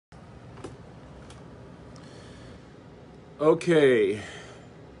Okay,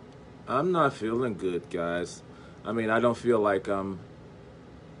 I'm not feeling good, guys. I mean, I don't feel like I'm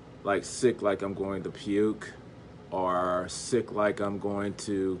like sick, like I'm going to puke, or sick, like I'm going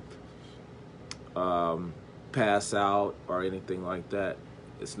to um, pass out, or anything like that.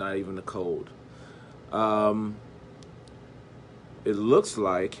 It's not even a cold. Um, it looks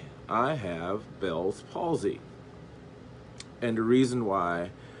like I have Bell's palsy, and the reason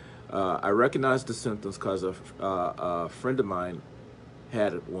why I recognize the symptoms because a friend of mine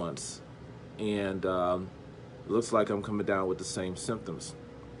had it once, and it looks like I'm coming down with the same symptoms.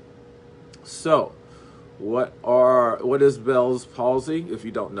 So, what is Bell's palsy? If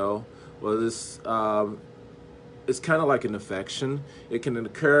you don't know, well, this it's kind of like an infection. It can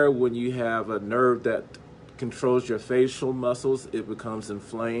occur when you have a nerve that controls your facial muscles. It becomes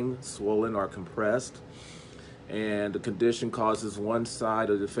inflamed, swollen, or compressed, and the condition causes one side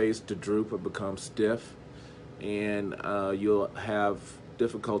of the face to droop or become stiff, and you'll have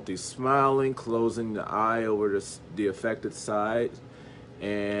difficulty smiling, closing the eye over the affected side,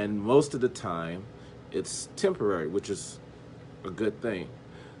 and most of the time it's temporary, which is a good thing.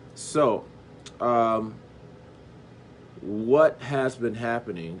 So what has been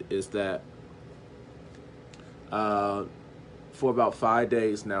happening is that for about 5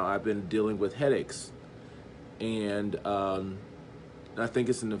 days now I've been dealing with headaches, and I think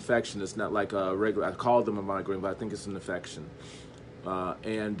it's an infection. It's not like a regular, I call them a migraine, but I think it's an infection.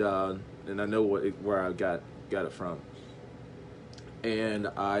 And I know where I got it from. And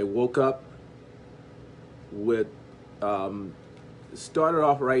I woke up with, started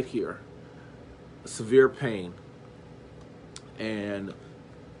off right here, severe pain. And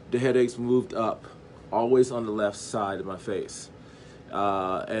the headaches moved up, always on the left side of my face.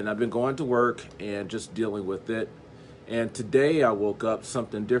 And I've been going to work and just dealing with it. And today I woke up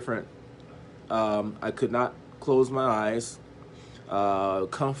something different. I could not close my eyes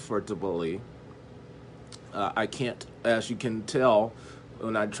comfortably. I can't, as you can tell,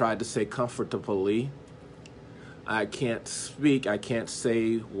 when I tried to say comfortably, I can't speak, I can't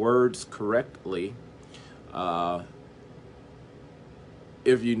say words correctly.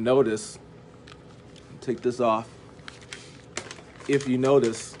 If you notice, take this off. If you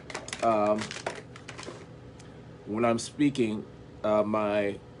notice, when I'm speaking,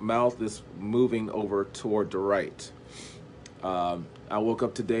 my mouth is moving over toward the right. I woke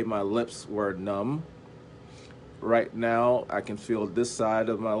up today, my lips were numb. Right now, I can feel this side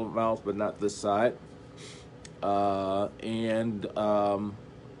of my mouth, but not this side. And I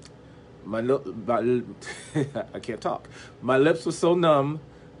can't talk. My lips were so numb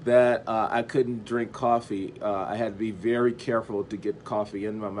that I couldn't drink coffee. I had to be very careful to get coffee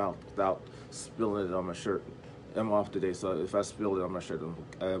in my mouth without spilling it on my shirt. I'm off today, so if I spill it on my shirt,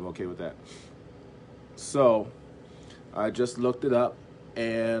 I'm okay with that. So I just looked it up,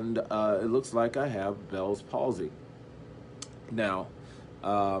 and it looks like I have Bell's palsy. Now,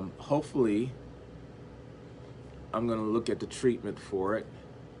 hopefully, I'm going to look at the treatment for it.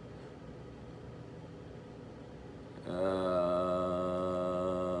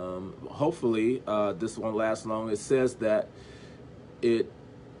 Hopefully, this won't last long. It says that it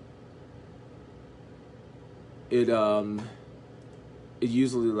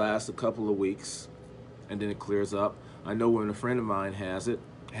usually lasts a couple of weeks, and then it clears up. I know when a friend of mine had it,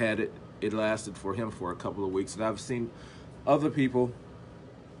 it lasted for him for a couple of weeks, and I've seen other people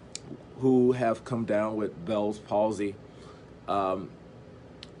who have come down with Bell's palsy, and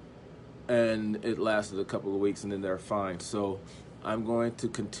it lasted a couple of weeks, and then they're fine. So I'm going to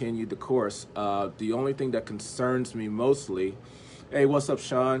continue the course. The only thing that concerns me mostly, hey, what's up,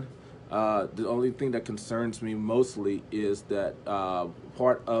 Sean? The only thing that concerns me mostly is that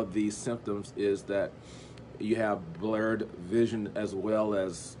part of the symptoms is that you have blurred vision as well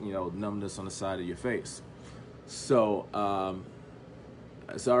as, numbness on the side of your face. So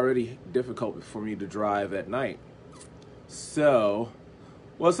it's already difficult for me to drive at night. So,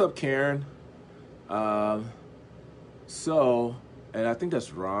 what's up, Karen? And I think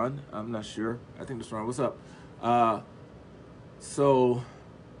that's Ron. I'm not sure. I think that's Ron. What's up? So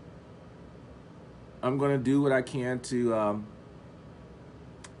I'm gonna do what I can to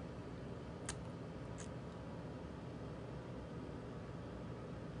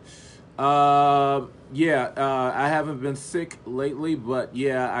I haven't been sick lately, but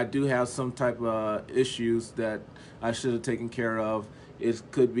yeah, I do have some type of issues that I should have taken care of.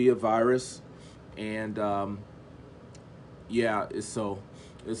 It could be a virus, and it's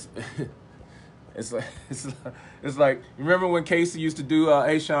it's like, remember when Casey used to do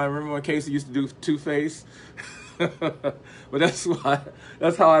hey Sean, remember when Casey used to do Two-Face? But that's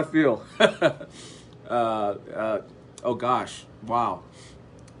how I feel. Oh gosh, wow.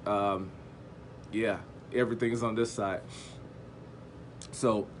 Um, yeah, everything's on this side.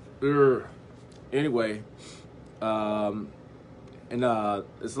 So, anyway, um, and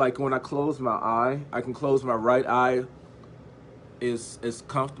it's like when I close my eye, I can close my right eye is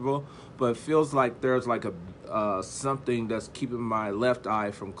comfortable, but it feels like there's like a something that's keeping my left eye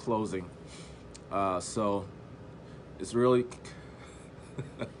from closing. So it's really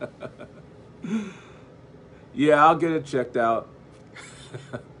yeah. I'll get it checked out.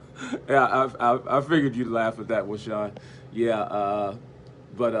 Yeah, I figured you'd laugh at that one, Sean. Yeah,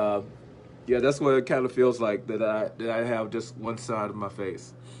 but yeah, that's what it kind of feels like that I have just one side of my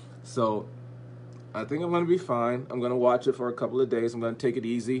face. So I think I'm gonna be fine. I'm gonna watch it for a couple of days. I'm gonna take it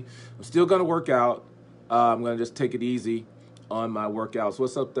easy. I'm still gonna work out. I'm gonna just take it easy on my workouts.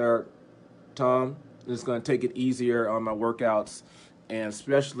 What's up there, Tom? I'm just gonna take it easier on my workouts, and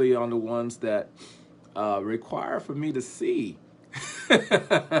especially on the ones that require for me to see.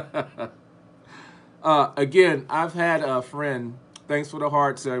 Again, I've had a friend. Thanks for the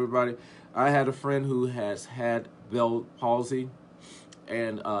hearts, everybody. I had a friend who has had Bell palsy,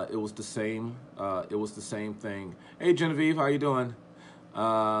 and it was the same. It was the same thing. Hey, Genevieve, how you doing?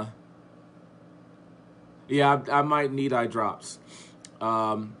 Yeah, I might need eye drops.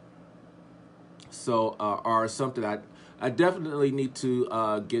 So or something. I definitely need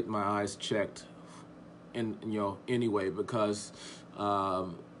to get my eyes checked, in anyway, because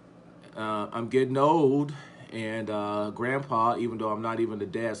I'm getting old, and grandpa, even though I'm not even a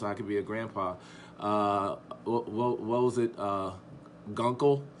dad, so I could be a grandpa. What was it?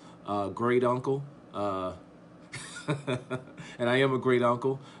 Gunkle, great uncle, and I am a great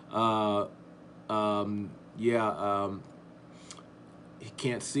uncle. Yeah, he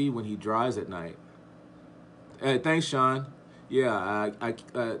can't see when he drives at night. Hey, thanks, Sean. Yeah,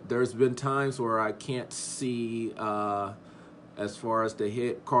 there's been times where I can't see as far as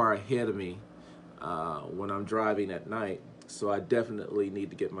the car ahead of me when I'm driving at night. So I definitely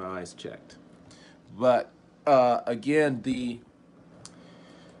need to get my eyes checked. But again,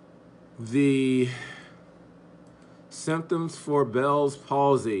 the symptoms for Bell's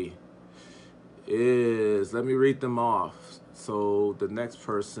palsy is, let me read them off. So the next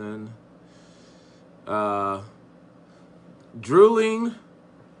person, drooling,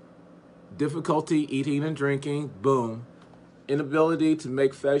 difficulty eating and drinking, boom. Inability to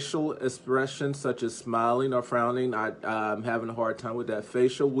make facial expressions such as smiling or frowning. I'm having a hard time with that.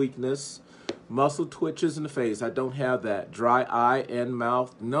 Facial weakness, muscle twitches in the face. I don't have that. Dry eye and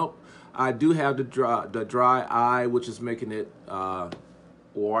mouth. Nope. I do have the dry eye, which is making it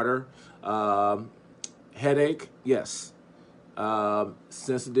water. Headache, yes.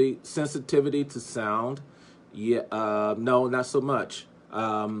 Sensitivity to sound. Yeah, no, not so much.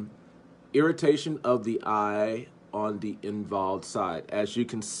 Irritation of the eye on the involved side. As you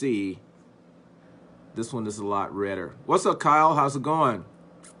can see, this one is a lot redder. What's up, Kyle? How's it going?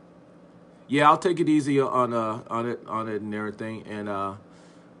 Yeah, I'll take it easy on it and everything, and I'll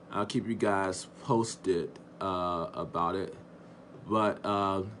keep you guys posted about it. But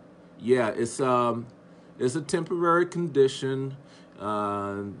yeah, it's a temporary condition,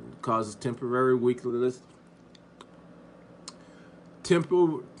 causes temporary weakness.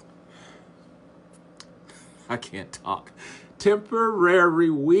 I can't talk. Temporary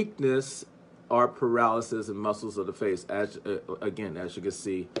weakness or paralysis in muscles of the face. As again, as you can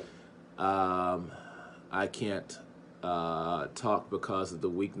see, I can't talk because of the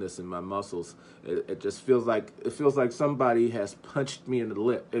weakness in my muscles. It just feels like somebody has punched me in the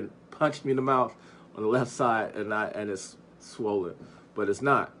lip and punched me in the mouth on the left side, and it's swollen, but it's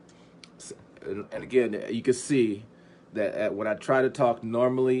not. And again, you can see that when I try to talk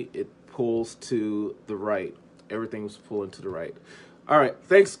normally, it pulls to the right. Everything's pulling to the right. All right,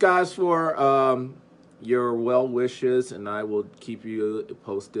 thanks guys for your well wishes, and I will keep you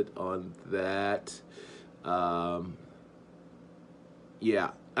posted on that.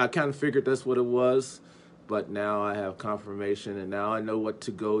 Yeah, I kind of figured that's what it was, but now I have confirmation, and now I know what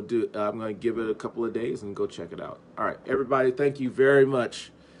to go do. I'm going to give it a couple of days and go check it out. All right, everybody, thank you very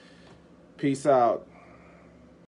much. Peace out.